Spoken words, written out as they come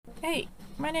Hey,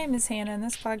 my name is Hannah, and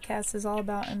this podcast is all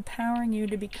about empowering you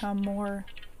to become more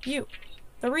you,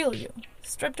 the real you,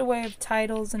 stripped away of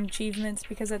titles and achievements,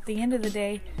 because at the end of the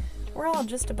day, we're all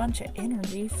just a bunch of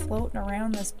energy floating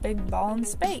around this big ball in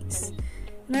space.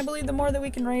 And I believe the more that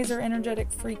we can raise our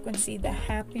energetic frequency, the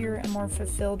happier and more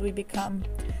fulfilled we become.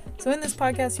 So in this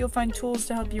podcast, you'll find tools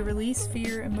to help you release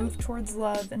fear and move towards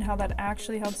love, and how that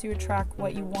actually helps you attract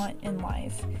what you want in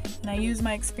life. And I use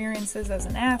my experiences as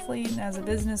an athlete and as a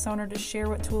business owner to share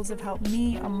what tools have helped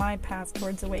me on my path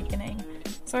towards awakening.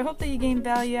 So I hope that you gain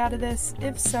value out of this.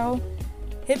 If so,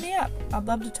 hit me up. I'd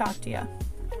love to talk to you.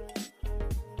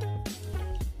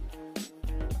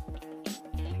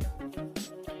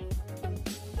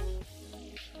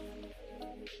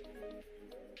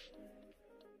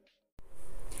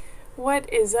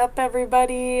 What is up,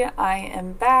 everybody? I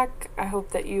am back. I hope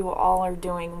that you all are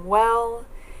doing well.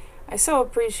 I so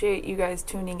appreciate you guys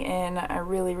tuning in. I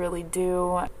really, really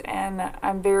do. And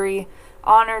I'm very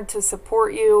honored to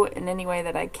support you in any way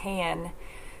that I can.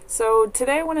 So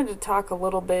today I wanted to talk a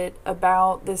little bit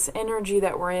about this energy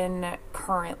that we're in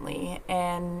currently.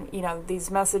 And, these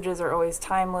messages are always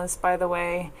timeless, by the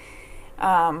way.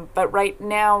 But right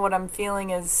now what I'm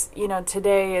feeling is,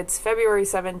 today it's February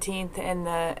 17th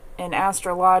and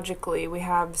astrologically we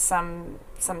have some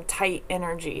tight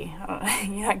energy.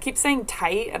 I keep saying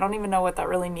tight. I don't even know what that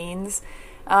really means.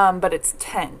 But it's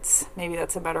tense. Maybe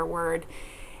that's a better word.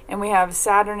 And we have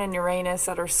Saturn and Uranus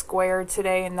that are square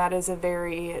today, and that is a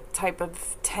very type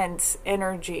of tense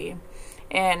energy.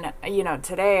 And,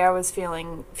 today I was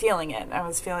feeling it. I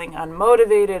was feeling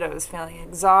unmotivated. I was feeling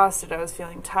exhausted. I was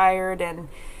feeling tired. And,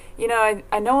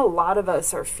 I know a lot of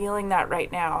us are feeling that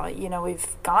right now. We've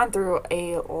gone through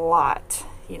a lot.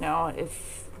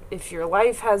 If your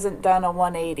life hasn't done a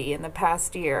 180 in the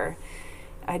past year,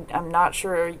 I'm not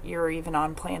sure you're even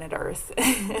on planet Earth.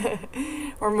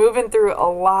 We're moving through a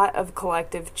lot of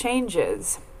collective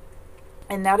changes.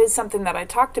 And that is something that I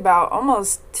talked about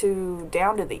almost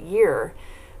down to the year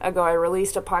ago. I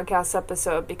released a podcast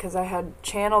episode because I had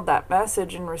channeled that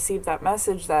message and received that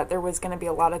message that there was going to be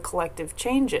a lot of collective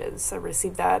changes. I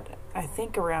received that, I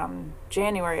think, around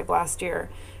January of last year,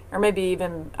 or maybe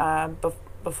even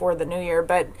before the new year.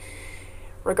 But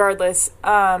regardless,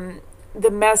 the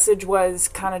message was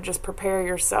kind of just prepare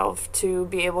yourself to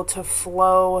be able to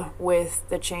flow with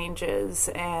the changes.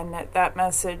 And that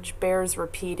message bears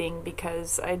repeating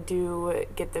because I do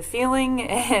get the feeling,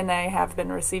 and I have been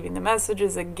receiving the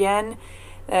messages again,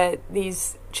 that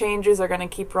these changes are going to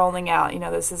keep rolling out.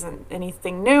 This isn't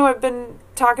anything new. I've been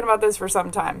talking about this for some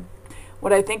time.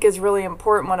 What I think is really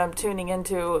important when I'm tuning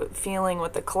into feeling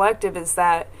with the collective is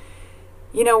that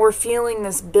we're feeling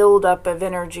this buildup of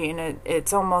energy, and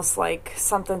it's almost like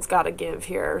something's got to give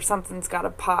here, or something's got to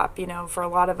pop. For a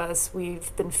lot of us,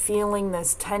 we've been feeling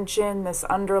this tension, this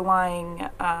underlying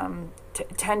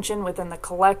tension within the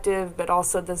collective, but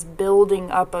also this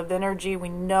building up of energy. We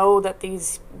know that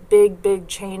these big, big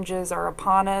changes are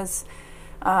upon us.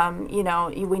 We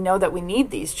know that we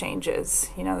need these changes.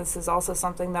 This is also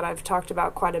something that I've talked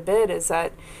about quite a bit, is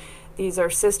that these are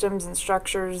systems and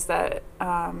structures that,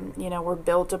 were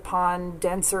built upon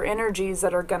denser energies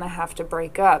that are going to have to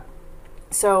break up.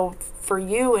 So for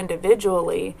you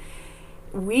individually,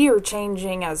 we are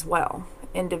changing as well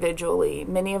individually.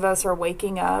 Many of us are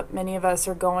waking up. Many of us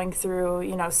are going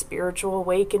through, spiritual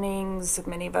awakenings.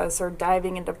 Many of us are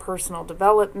diving into personal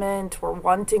development. We're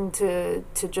wanting to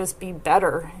just be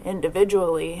better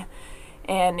individually.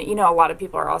 And, a lot of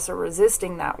people are also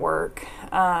resisting that work.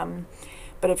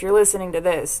 But if you're listening to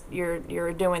this,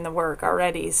 you're doing the work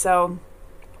already. So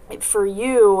for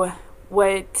you,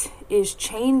 what is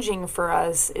changing for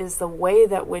us is the way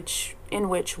in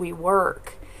which we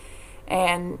work.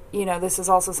 And, this is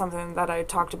also something that I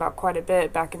talked about quite a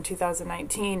bit back in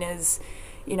 2019 is,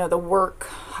 the work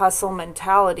hustle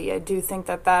mentality. I do think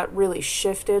that really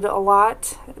shifted a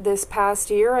lot this past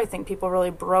year. I think people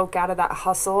really broke out of that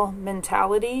hustle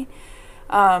mentality.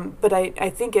 But I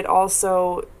think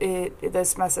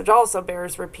this message also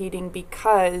bears repeating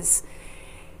because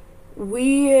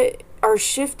we are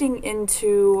shifting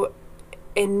into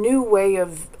a new way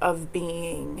of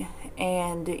being.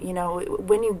 And,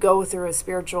 when you go through a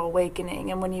spiritual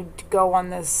awakening and when you go on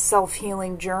this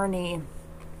self-healing journey,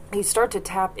 you start to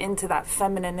tap into that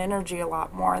feminine energy a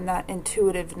lot more and that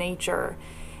intuitive nature.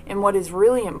 And what is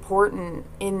really important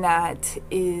in that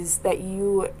is that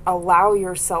you allow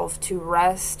yourself to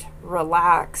rest,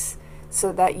 relax,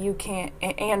 so that you can,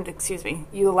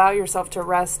 you allow yourself to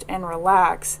rest and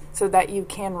relax so that you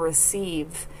can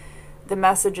receive the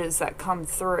messages that come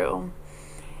through.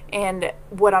 And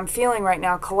what I'm feeling right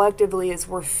now collectively is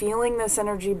we're feeling this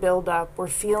energy build up. We're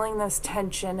feeling this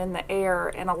tension in the air.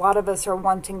 And a lot of us are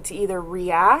wanting to either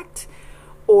react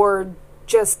or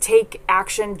just take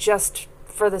action just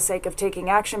for the sake of taking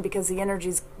action, because the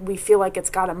energies, we feel like it's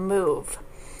got to move.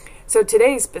 So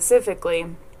today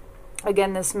specifically,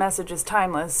 again, this message is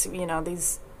timeless.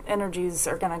 These energies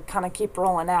are going to kind of keep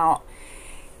rolling out.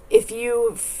 If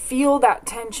you feel that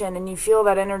tension and you feel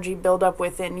that energy build up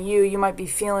within you, you might be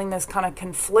feeling this kind of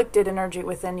conflicted energy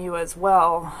within you as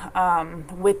well,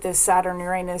 with this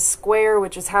Saturn-Uranus square,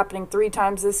 which is happening 3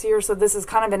 times this year. So this is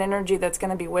kind of an energy that's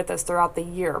going to be with us throughout the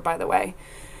year, by the way.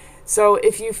 So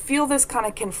if you feel this kind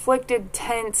of conflicted,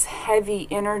 tense, heavy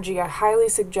energy, I highly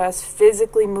suggest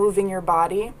physically moving your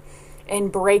body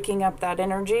and breaking up that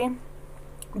energy,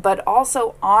 but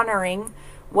also honoring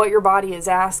what your body is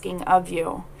asking of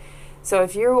you. So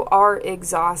if you are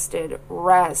exhausted,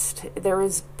 rest. There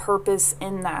is purpose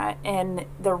in that. And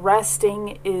the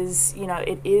resting is,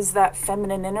 it is that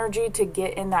feminine energy to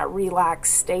get in that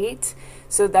relaxed state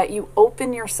so that you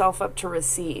open yourself up to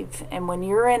receive. And when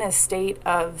you're in a state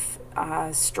of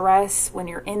stress, when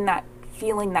you're in that,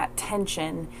 feeling that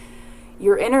tension,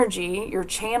 your energy, your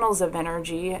channels of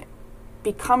energy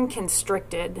become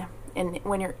constricted. And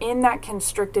when you're in that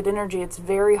constricted energy, it's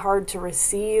very hard to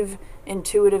receive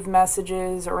intuitive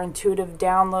messages or intuitive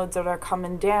downloads that are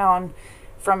coming down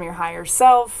from your higher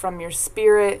self, from your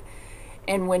spirit.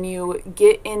 And when you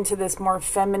get into this more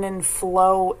feminine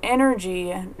flow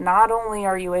energy, not only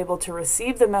are you able to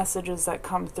receive the messages that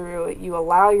come through, you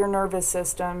allow your nervous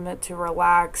system to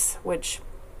relax, which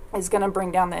is going to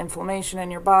bring down the inflammation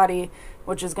in your body,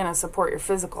 which is going to support your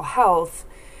physical health.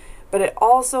 But it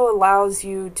also allows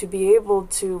you to be able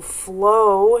to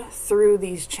flow through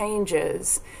these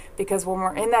changes, because when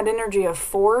we're in that energy of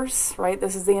force, right,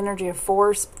 this is the energy of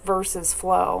force versus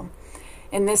flow.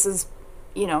 And this is,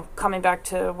 coming back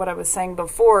to what I was saying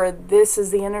before, this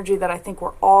is the energy that I think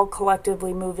we're all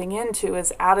collectively moving into,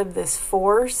 is out of this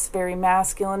force, very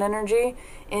masculine energy,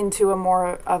 into a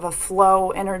more of a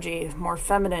flow energy, more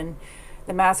feminine.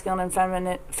 The masculine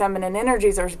and feminine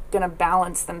energies are going to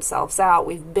balance themselves out.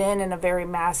 We've been in a very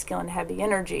masculine, heavy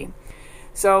energy.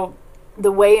 So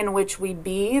the way in which we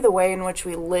be, the way in which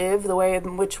we live, the way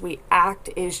in which we act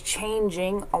is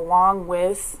changing along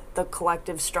with the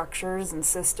collective structures and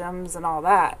systems and all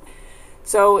that.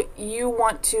 So you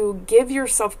want to give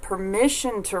yourself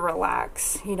permission to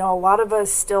relax. A lot of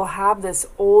us still have this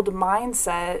old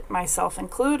mindset, myself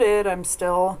included. I'm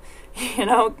still,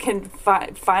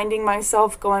 finding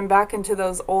myself going back into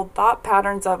those old thought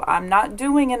patterns of I'm not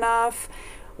doing enough,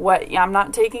 I'm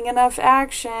not taking enough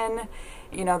action.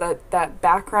 That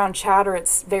background chatter,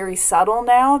 it's very subtle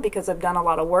now because I've done a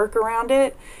lot of work around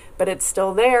it, but it's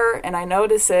still there and I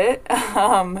notice it.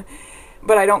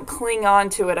 But I don't cling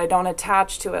on to it. I don't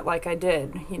attach to it like I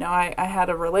did. I had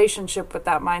a relationship with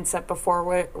that mindset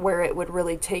before where it would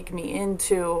really take me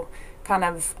into kind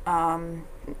of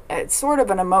it's sort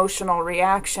of an emotional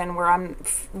reaction where I'm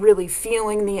really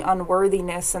feeling the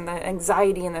unworthiness and the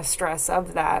anxiety and the stress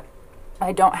of that.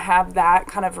 I don't have that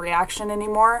kind of reaction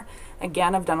anymore.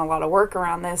 Again, I've done a lot of work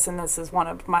around this, and this is one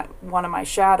of my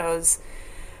shadows.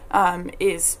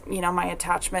 Is my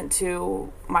attachment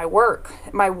to my work,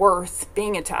 my worth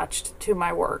being attached to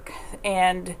my work.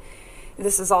 And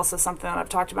this is also something that I've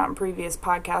talked about in previous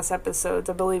podcast episodes.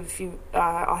 I believe if you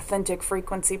Authentic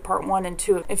Frequency Part 1 and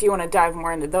 2, if you want to dive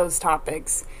more into those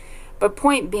topics. But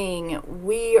point being,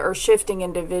 we are shifting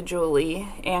individually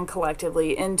and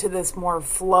collectively into this more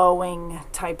flowing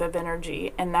type of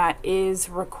energy, and that is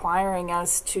requiring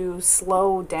us to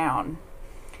slow down.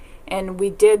 And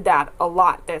we did that a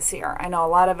lot this year. I know a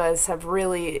lot of us have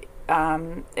really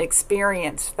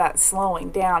experienced that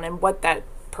slowing down, and what that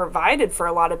provided for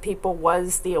a lot of people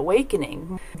was the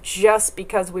awakening, just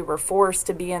because we were forced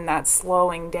to be in that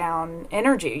slowing down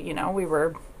energy. We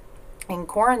were in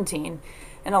quarantine,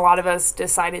 and a lot of us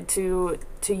decided to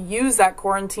use that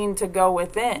quarantine to go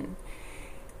within.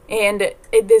 And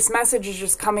this message is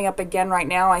just coming up again right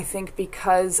now, I think,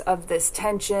 because of this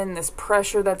tension, this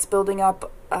pressure that's building up.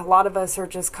 A lot of us are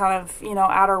just kind of,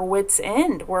 at our wits'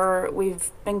 end, where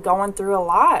we've been going through a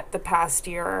lot the past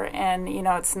year. And,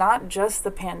 it's not just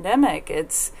the pandemic.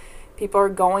 It's people are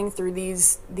going through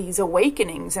these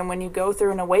awakenings. And when you go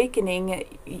through an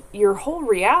awakening, your whole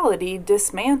reality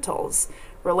dismantles.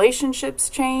 Relationships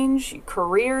change,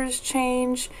 careers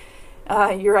change,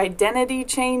 your identity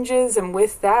changes, and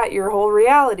with that, your whole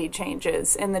reality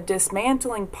changes. And the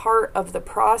dismantling part of the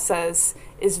process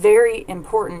is very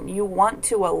important. You want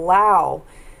to allow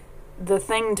the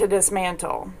thing to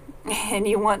dismantle, and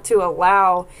you want to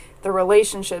allow the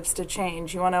relationships to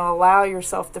change. You want to allow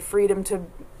yourself the freedom to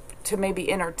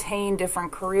maybe entertain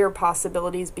different career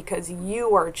possibilities because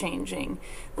you are changing.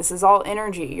 This is all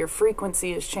energy. Your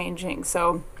frequency is changing.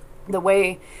 So the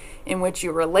way in which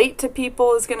you relate to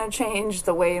people is going to change.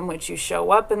 The way in which you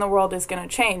show up in the world is going to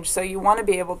change. So you want to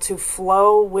be able to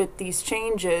flow with these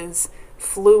changes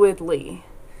fluidly.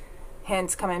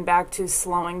 Hence, coming back to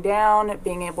slowing down,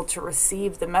 being able to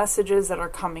receive the messages that are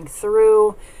coming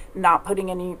through, not putting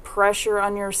any pressure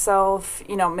on yourself,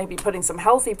 maybe putting some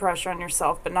healthy pressure on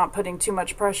yourself, but not putting too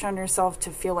much pressure on yourself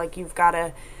to feel like you've got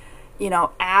to,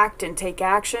 act and take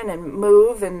action and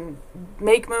move and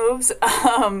make moves.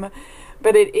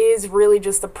 But it is really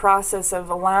just the process of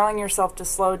allowing yourself to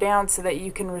slow down so that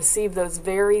you can receive those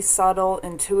very subtle,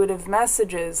 intuitive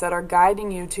messages that are guiding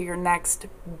you to your next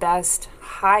best,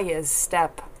 highest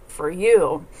step for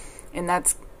you. And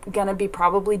that's going to be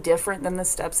probably different than the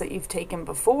steps that you've taken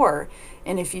before.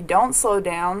 And if you don't slow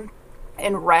down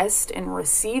and rest and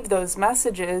receive those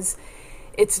messages,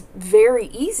 it's very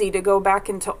easy to go back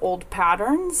into old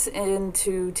patterns,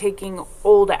 into taking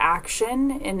old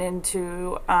action, and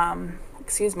into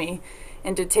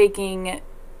taking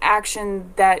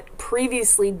action that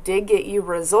previously did get you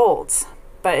results,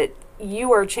 but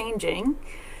you are changing.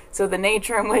 So the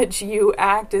nature in which you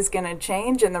act is going to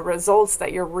change, and the results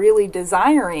that you're really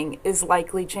desiring is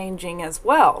likely changing as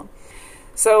well.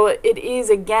 So it is,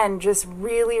 again, just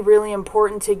really, really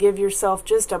important to give yourself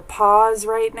just a pause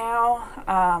right now.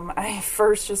 I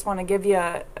first just want to give you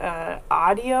a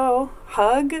audio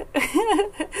hug.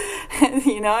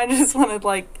 I just want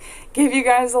to give you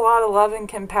guys a lot of love and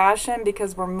compassion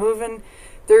because we're moving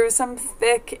through some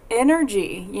thick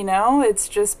energy. It's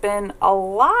just been a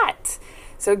lot.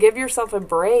 So give yourself a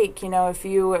break. If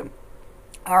you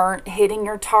aren't hitting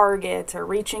your targets or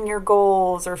reaching your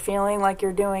goals or feeling like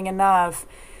you're doing enough,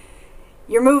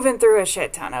 you're moving through a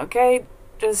shit ton, okay?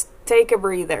 Just take a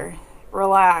breather,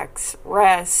 relax,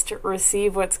 rest,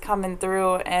 receive what's coming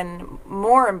through, and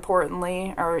more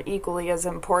importantly, or equally as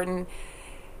important,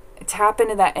 tap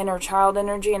into that inner child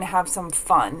energy and have some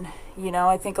fun.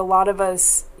 I think a lot of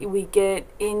us, we get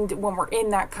in, when we're in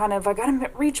that kind of, I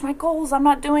gotta reach my goals, I'm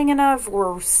not doing enough,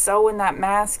 we're so in that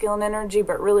masculine energy,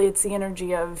 but really it's the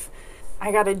energy of,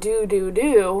 I gotta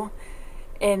do,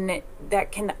 and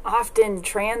that can often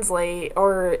translate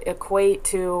or equate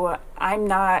to, I'm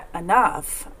not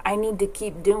enough. I need to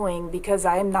keep doing because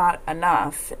I'm not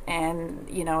enough. And,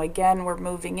 again, we're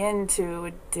moving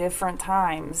into different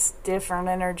times, different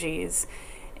energies.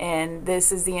 And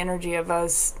this is the energy of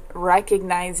us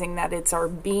recognizing that it's our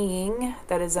being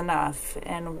that is enough.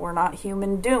 And we're not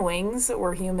human doings,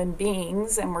 we're human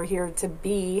beings, and we're here to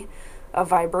be a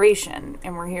vibration.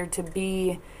 And we're here to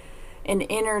be an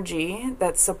energy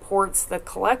that supports the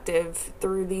collective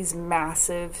through these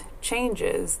massive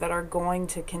changes that are going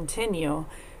to continue.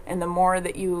 And the more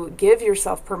that you give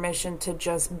yourself permission to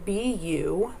just be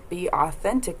you, be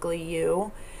authentically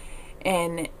you,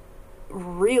 and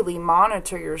really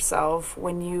monitor yourself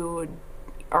when you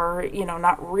are,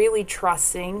 not really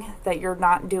trusting that you're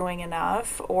not doing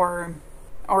enough, or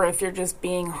if you're just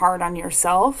being hard on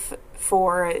yourself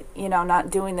for, not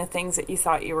doing the things that you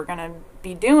thought you were going to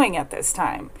be doing at this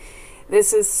time.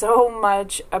 This is so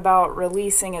much about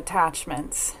releasing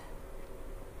attachments.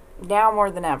 Now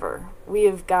more than ever, we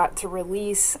have got to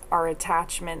release our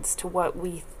attachments to what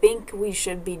we think we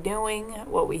should be doing,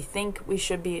 what we think we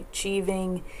should be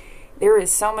achieving. There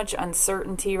is so much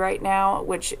uncertainty right now,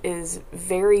 which is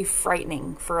very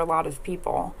frightening for a lot of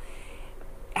people.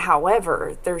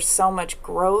 However, there's so much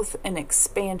growth and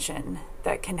expansion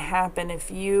that can happen if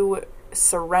you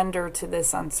surrender to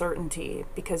this uncertainty,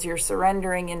 because you're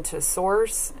surrendering into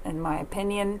source, in my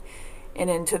opinion, and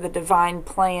into the divine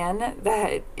plan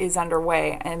that is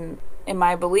underway. And in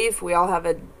my belief, we all have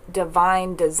a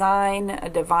divine design, a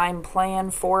divine plan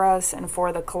for us and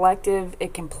for the collective.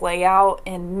 It can play out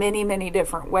in many, many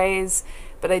different ways,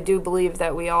 but I do believe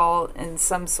that we all, in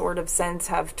some sort of sense,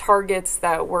 have targets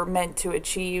that we're meant to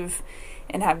achieve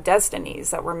and have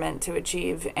destinies that we're meant to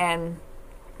achieve. And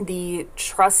the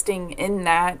trusting in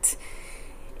that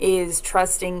is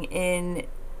trusting in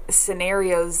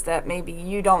scenarios that maybe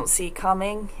you don't see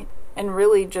coming, and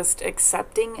really just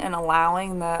accepting and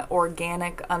allowing the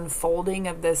organic unfolding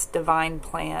of this divine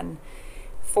plan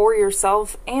for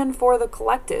yourself and for the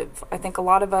collective. I think a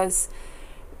lot of us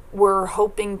were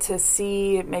hoping to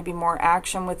see maybe more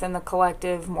action within the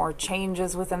collective, more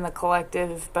changes within the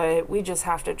collective, but we just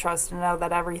have to trust and know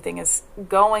that everything is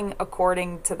going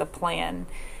according to the plan.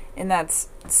 And that's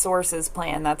Source's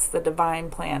plan. That's the divine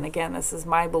plan. Again, this is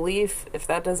my belief. If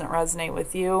that doesn't resonate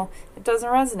with you, it doesn't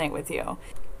resonate with you.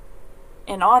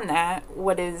 And on that,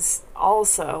 what is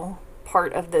also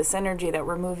part of this energy that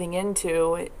we're moving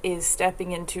into is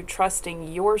stepping into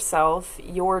trusting yourself,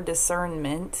 your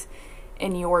discernment,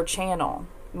 and your channel,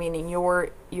 meaning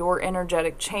your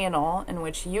energetic channel in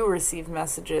which you receive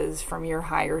messages from your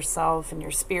higher self and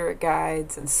your spirit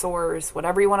guides and source,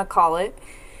 whatever you want to call it.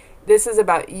 This is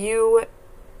about you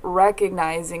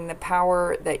recognizing the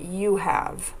power that you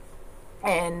have.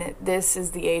 And this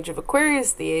is the age of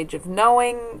Aquarius, the age of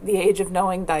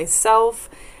knowing thyself.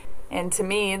 And to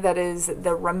me, that is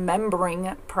the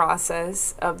remembering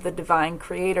process of the divine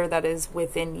creator that is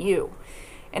within you.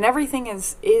 And everything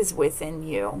is within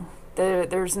you.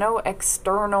 There's no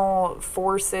external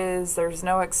forces, there's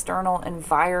no external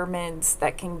environments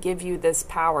that can give you this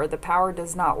power. The power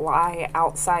does not lie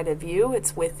outside of you,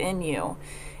 it's within you.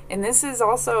 And this is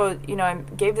also, I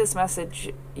gave this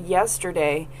message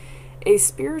yesterday, a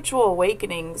spiritual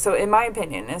awakening. So in my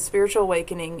opinion, a spiritual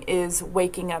awakening is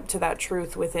waking up to that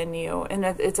truth within you. And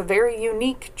it's a very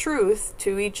unique truth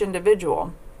to each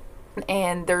individual.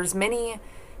 And there's many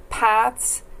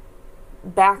paths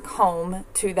back home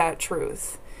to that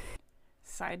truth.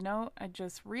 Side note, I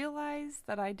just realized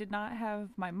that I did not have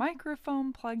my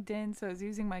microphone plugged in, so I was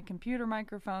using my computer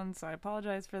microphone, so I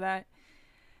apologize for that.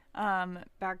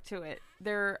 Back to it.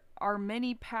 There are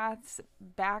many paths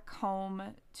back home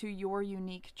to your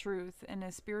unique truth, and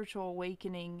a spiritual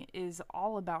awakening is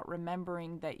all about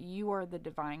remembering that you are the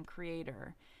divine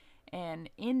creator. And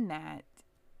in that,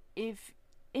 if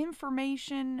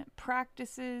information,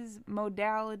 practices,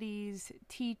 modalities,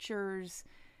 teachers,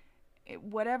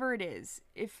 whatever it is,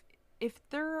 if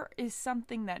there is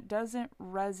something that doesn't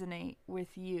resonate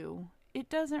with you, it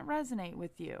doesn't resonate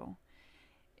with you.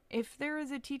 If there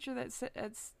is a teacher that's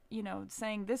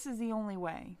saying this is the only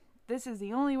way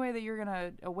that you're going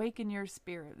to awaken your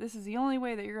spirit, this is the only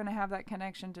way that you're going to have that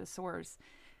connection to source,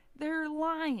 they're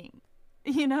lying.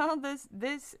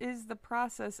 This is the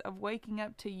process of waking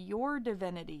up to your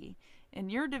divinity, and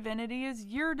your divinity is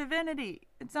your divinity.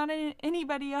 It's not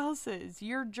anybody else's.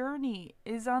 Your journey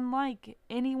is unlike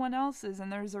anyone else's,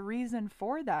 and there's a reason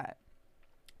for that.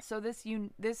 So this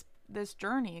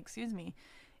journey,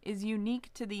 is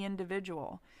unique to the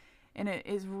individual. And it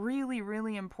is really,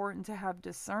 really important to have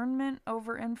discernment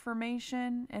over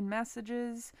information and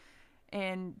messages,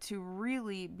 and to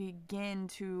really begin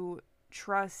to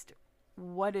trust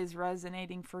what is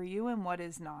resonating for you and what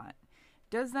is not.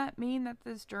 Does that mean that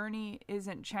this journey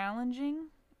isn't challenging?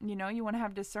 You want to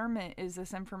have discernment. Is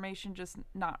this information just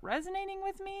not resonating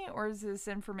with me, or is this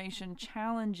information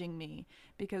challenging me?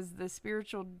 Because the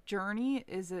spiritual journey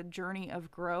is a journey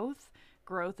of growth.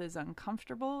 Growth is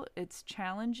uncomfortable. It's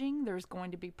challenging. There's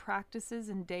going to be practices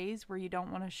and days where you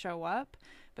don't want to show up,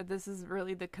 but this is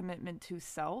really the commitment to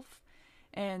self,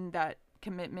 and that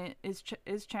commitment is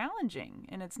challenging,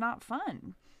 and it's not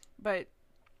fun. But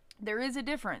there is a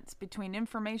difference between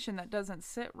information that doesn't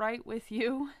sit right with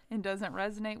you and doesn't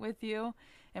resonate with you,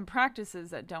 and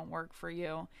practices that don't work for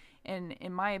you. And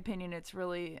in my opinion, it's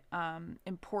really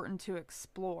important to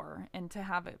explore and to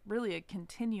have a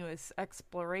continuous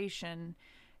exploration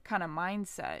kind of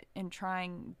mindset in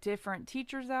trying different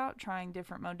teachers out, trying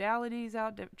different modalities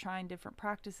out, trying different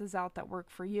practices out that work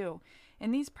for you.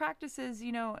 And these practices,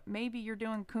 maybe you're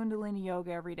doing Kundalini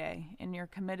yoga every day and you're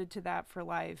committed to that for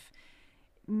life.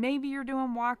 Maybe you're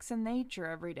doing walks in nature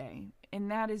every day, and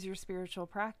that is your spiritual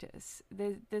practice.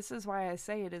 This is why I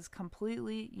say it is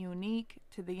completely unique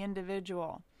to the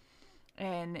individual,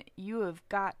 and you have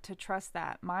got to trust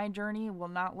that. My journey will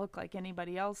not look like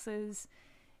anybody else's,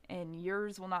 and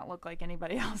yours will not look like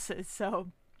anybody else's.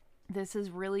 So this is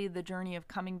really the journey of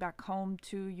coming back home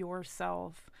to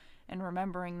yourself and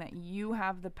remembering that you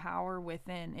have the power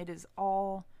within. It is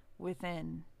all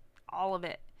within, all of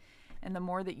it. And the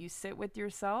more that you sit with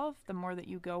yourself, the more that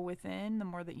you go within, the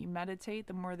more that you meditate,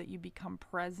 the more that you become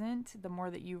present, the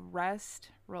more that you rest,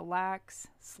 relax,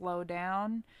 slow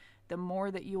down, the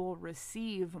more that you will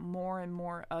receive more and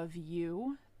more of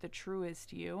you, the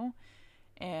truest you,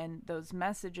 and those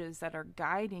messages that are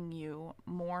guiding you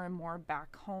more and more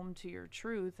back home to your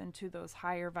truth and to those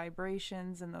higher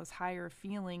vibrations and those higher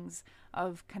feelings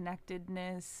of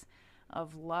connectedness,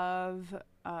 of love,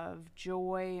 of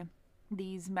joy.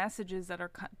 These messages that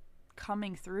are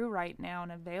coming through right now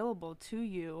and available to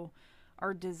you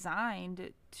are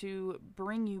designed to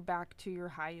bring you back to your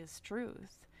highest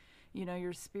truth.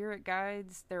 Your spirit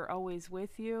guides, they're always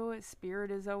with you.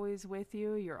 Spirit is always with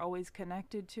you. You're always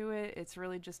connected to it. It's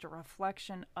really just a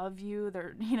reflection of you.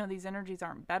 These energies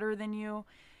aren't better than you.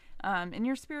 And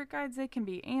your spirit guides, they can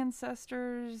be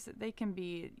ancestors.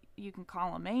 You can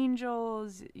call them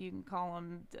angels. You can call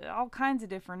them all kinds of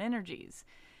different energies.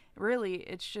 really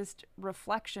it's just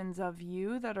reflections of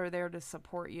you that are there to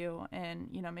support you. And,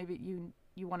 maybe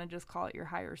you want to just call it your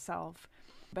higher self,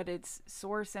 but it's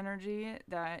source energy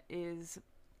that is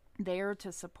there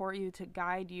to support you, to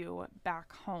guide you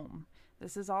back home.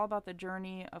 This is all about the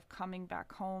journey of coming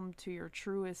back home to your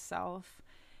truest self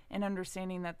and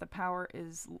understanding that the power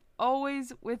is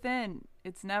always within.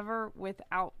 It's never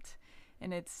without.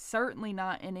 And it's certainly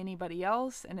not in anybody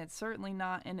else, and it's certainly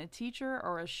not in a teacher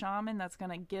or a shaman that's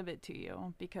going to give it to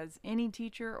you, because any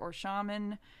teacher or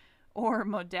shaman or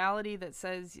modality that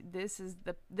says this is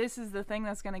the thing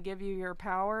that's going to give you your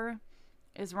power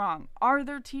is wrong. Are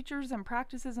there teachers and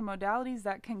practices and modalities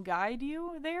that can guide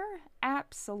you there?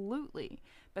 Absolutely.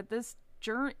 But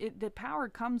the power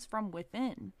comes from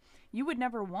within. You would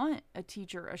never want a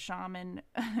teacher, a shaman,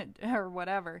 or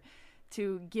whatever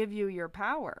to give you your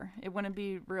power. It wouldn't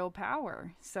be real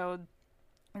power. So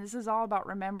this is all about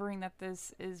remembering that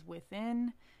this is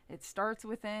within. It starts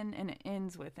within and it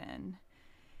ends within.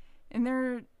 And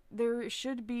there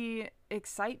should be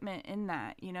excitement in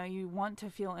that. You want to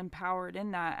feel empowered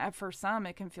in that. For some,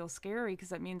 it can feel scary because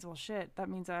that means, well, shit, that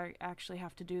means I actually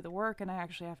have to do the work and I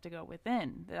actually have to go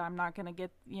within. I'm not going to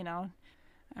get,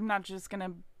 I'm not just going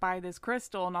to buy this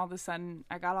crystal and all of a sudden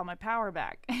I got all my power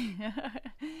back.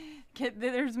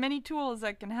 There's many tools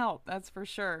that can help, that's for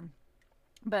sure.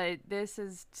 But this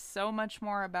is so much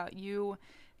more about you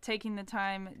taking the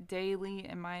time daily,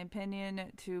 in my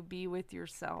opinion, to be with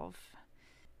yourself.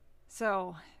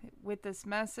 So, with this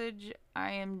message,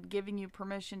 I am giving you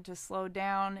permission to slow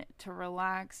down, to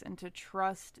relax, and to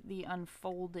trust the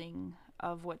unfolding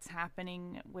of what's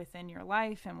happening within your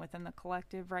life and within the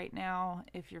collective right now.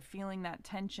 If you're feeling that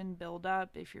tension build up,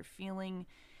 if you're feeling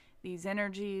these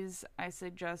energies, I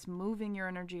suggest moving your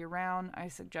energy around. I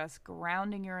suggest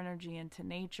grounding your energy into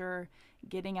nature,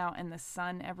 getting out in the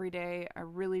sun every day. I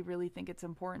really, really think it's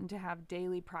important to have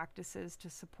daily practices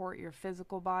to support your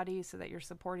physical body so that you're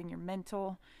supporting your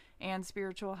mental and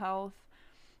spiritual health.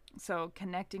 So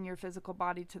connecting your physical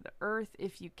body to the earth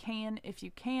if you can. If you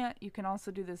can't, you can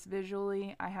also do this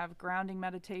visually. I have grounding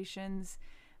meditations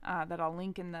that I'll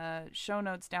link in the show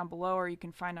notes down below, or you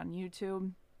can find on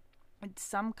YouTube. It's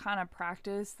some kind of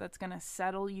practice that's going to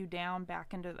settle you down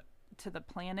back into the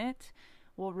planet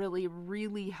will really,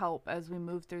 really help as we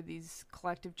move through these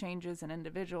collective changes and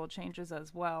individual changes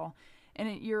as well.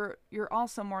 And you're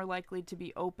also more likely to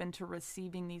be open to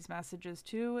receiving these messages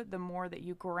too, the more that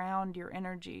you ground your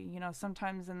energy.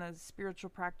 Sometimes in the spiritual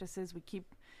practices,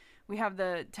 we have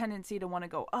the tendency to want to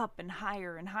go up and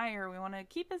higher and higher. We want to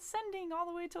keep ascending all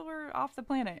the way till we're off the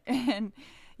planet. And,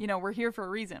 we're here for a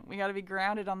reason. We got to be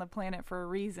grounded on the planet for a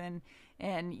reason.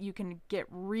 And you can get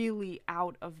really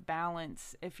out of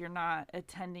balance if you're not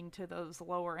attending to those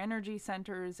lower energy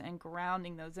centers and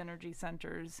grounding those energy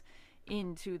centers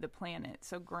into the planet.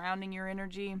 So grounding your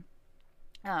energy,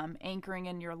 anchoring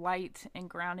in your light and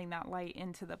grounding that light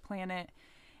into the planet,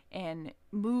 and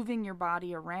moving your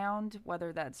body around,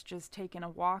 whether that's just taking a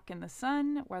walk in the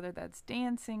sun, whether that's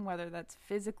dancing, whether that's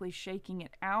physically shaking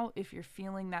it out. If you're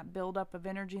feeling that buildup of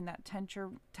energy and that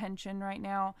tension right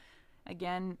now,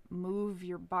 again, move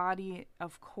your body,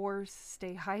 of course.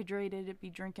 Stay hydrated, be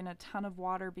drinking a ton of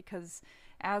water, because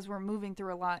as we're moving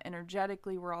through a lot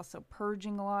energetically, we're also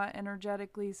purging a lot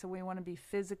energetically. So we want to be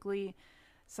physically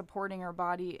supporting our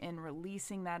body in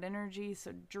releasing that energy.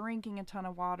 So drinking a ton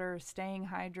of water, staying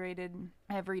hydrated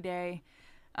every day,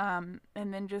 and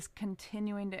then just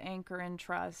continuing to anchor and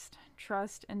trust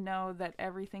and know that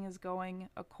everything is going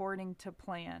according to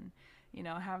plan.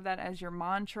 Have that as your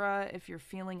mantra. If you're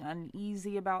feeling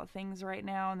uneasy about things right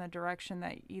now in the direction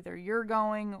that either you're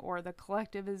going or the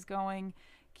collective is going,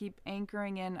 keep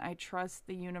anchoring in, I trust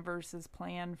the universe's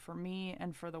plan for me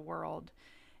and for the world.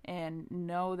 And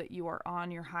know that you are on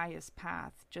your highest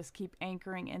path. Just keep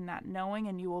anchoring in that knowing,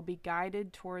 and you will be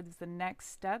guided towards the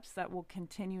next steps that will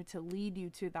continue to lead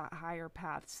you to that higher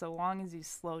path, so long as you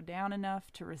slow down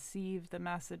enough to receive the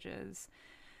messages.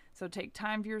 So take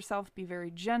time for yourself, be very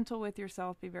gentle with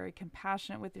yourself, be very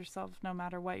compassionate with yourself, no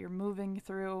matter what you're moving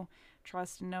through.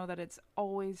 Trust and know that it's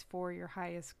always for your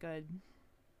highest good.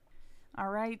 All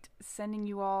right, sending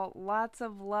you all lots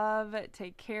of love.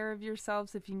 Take care of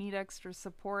yourselves. If you need extra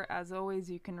support, as always,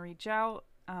 you can reach out.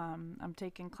 I'm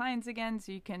taking clients again,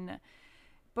 so you can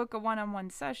book a one-on-one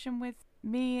session with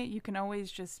me. You can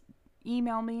always just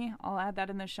email me. I'll add that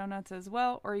in the show notes as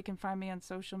well, or you can find me on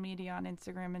social media on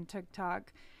Instagram and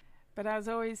TikTok. But as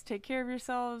always, take care of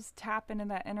yourselves, tap into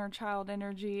that inner child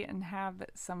energy, and have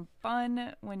some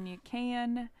fun when you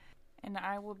can. And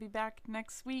I will be back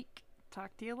next week.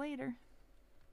 Talk to you later.